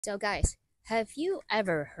So, guys, have you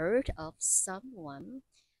ever heard of someone,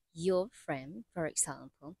 your friend, for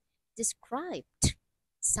example, described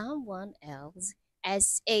someone else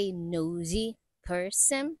as a nosy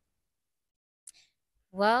person?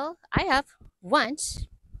 Well, I have once.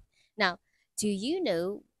 Now, do you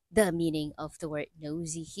know the meaning of the word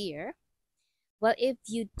nosy here? Well, if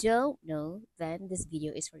you don't know, then this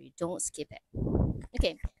video is for you. Don't skip it.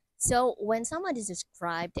 Okay, so when someone is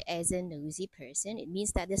described as a nosy person, it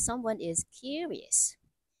means that this someone is curious,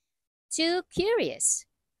 too curious,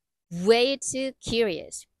 way too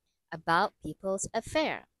curious about people's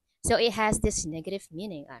affair. So it has this negative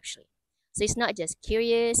meaning actually. So it's not just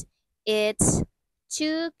curious, it's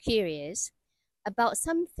too curious about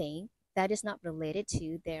something that is not related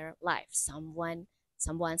to their life, someone's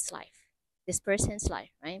life, this person's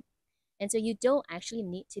life, right? And so you don't actually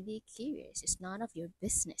need to be curious. It's none of your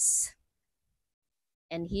business.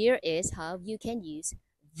 And here is how you can use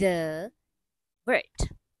the word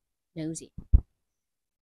nosy.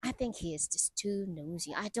 I think he is just too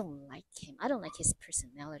nosy. I don't like him. I don't like his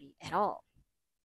personality at all.